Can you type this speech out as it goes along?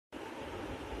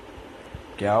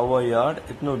क्या हुआ यार,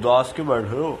 इतने उदास क्यों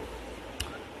बैठे हो?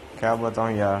 क्या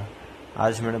बताऊं यार,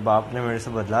 आज मेरे बाप ने मेरे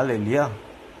से बदला ले लिया।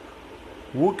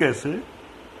 वो कैसे?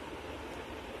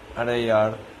 अरे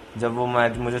यार, जब वो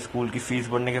मैं मुझे स्कूल की फीस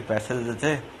भरने के पैसे देते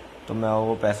थे तो मैं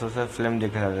वो पैसों से फिल्म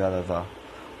देखने जाता था।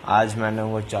 आज मैंने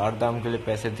वो 4 दाम के लिए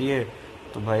पैसे दिए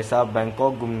तो भाई साहब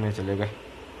बैंकॉक घूमने चले गए।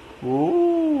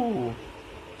 ओह,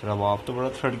 तेरा बाप तो बड़ा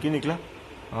सड़की निकला।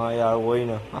 हाँ यार, वही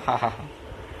ना।